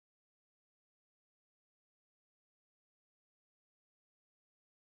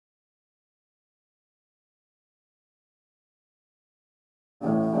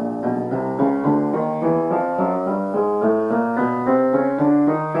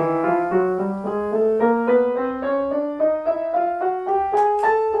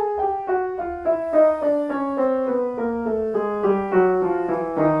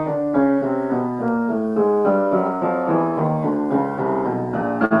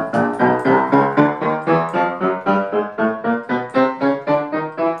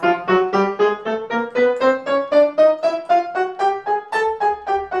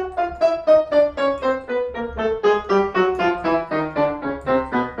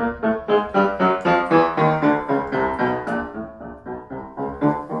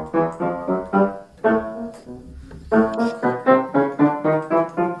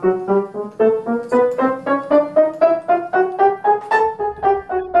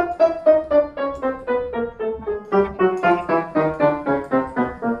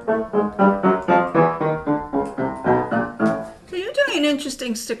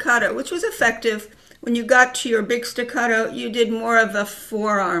using staccato, which was effective. When you got to your big staccato, you did more of a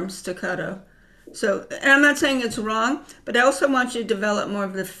forearm staccato. So, and I'm not saying it's wrong, but I also want you to develop more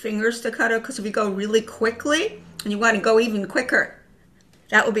of the finger staccato, because if you go really quickly and you want to go even quicker,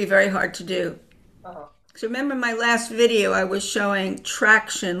 that will be very hard to do. So remember my last video, I was showing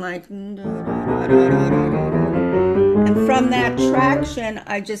traction, like, and from that traction,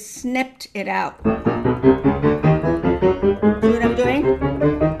 I just snipped it out. See what I'm doing?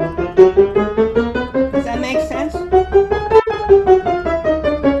 Does that make sense? So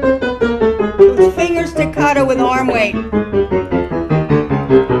it's finger staccato with arm weight,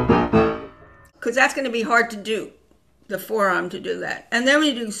 because that's going to be hard to do, the forearm to do that. And then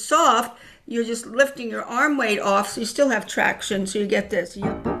when you do soft, you're just lifting your arm weight off, so you still have traction, so you get this.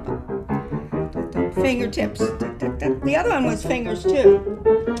 Fingertips. The other one was fingers too,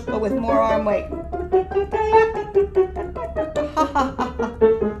 but with more arm weight.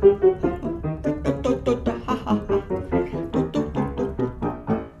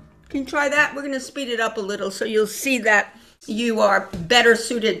 Can you try that? We're going to speed it up a little so you'll see that you are better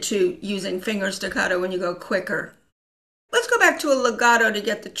suited to using finger staccato when you go quicker. Let's go back to a legato to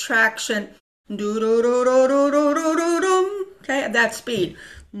get the traction. Okay, at that speed.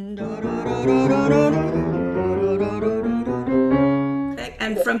 Okay,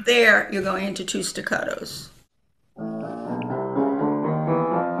 and from there, you're going into two staccatos.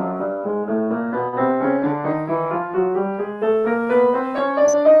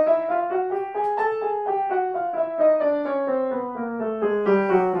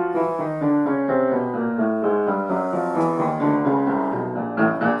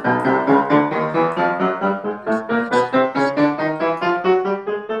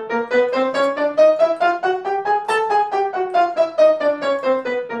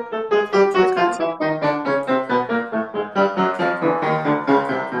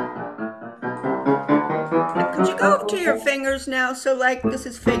 Could you go to your fingers now? So like this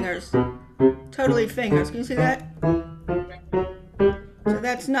is fingers, totally fingers. Can you see that? So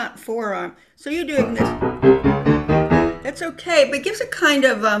that's not forearm. So you're doing this. That's okay, but it gives a kind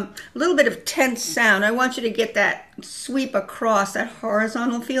of a little bit of tense sound. I want you to get that sweep across, that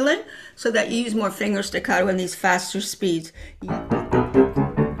horizontal feeling, so that you use more finger staccato in these faster speeds. So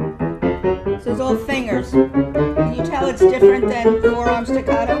it's all fingers. Can you tell it's different than forearm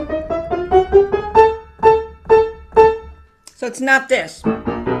staccato? So it's not this.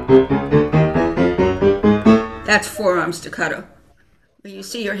 That's forearm staccato. You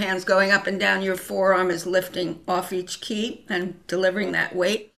see your hands going up and down, your forearm is lifting off each key and delivering that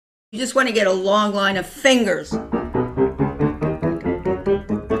weight. You just want to get a long line of fingers.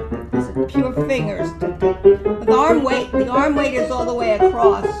 This is pure fingers. With arm weight, the arm weight is all the way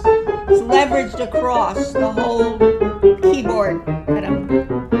across. It's leveraged across the whole keyboard.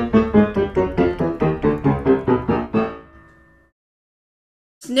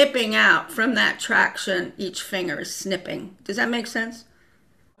 Snipping out from that traction, each finger is snipping. Does that make sense?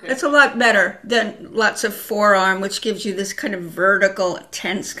 It's a lot better than lots of forearm, which gives you this kind of vertical,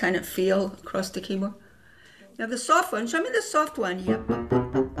 tense kind of feel across the keyboard. Now the soft one, show me the soft one. Yep.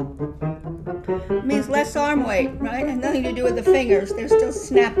 It means less arm weight, right? And nothing to do with the fingers. They're still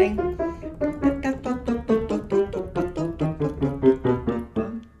snapping.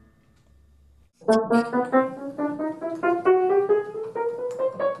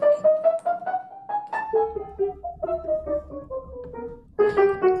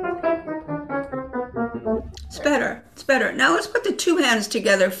 It's better. It's better. Now let's put the two hands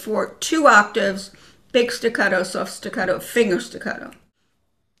together for 2 octaves, big staccato, soft staccato, finger staccato.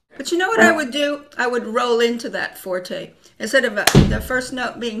 But you know what I would do? I would roll into that forte. Instead of the first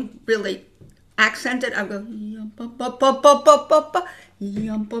note being really accented, I would go.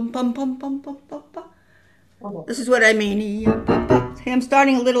 This is what I mean. I'm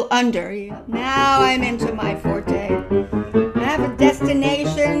starting a little under. Now I'm into my forte. I have a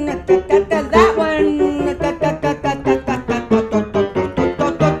destination. That one.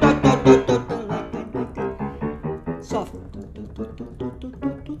 Soft.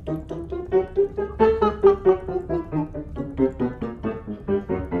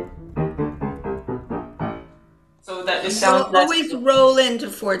 So that just sounds always roll into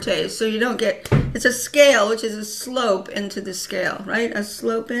forte, so you don't get. It's a scale, which is a slope into the scale, right? A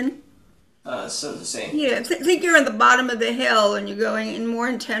slope in. So the same. Yeah, think you're at the bottom of the hill and you're going in more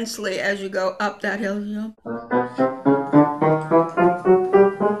intensely as you go up that hill. You know?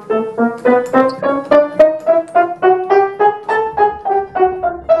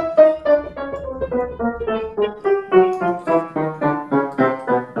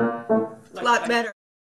 A lot better.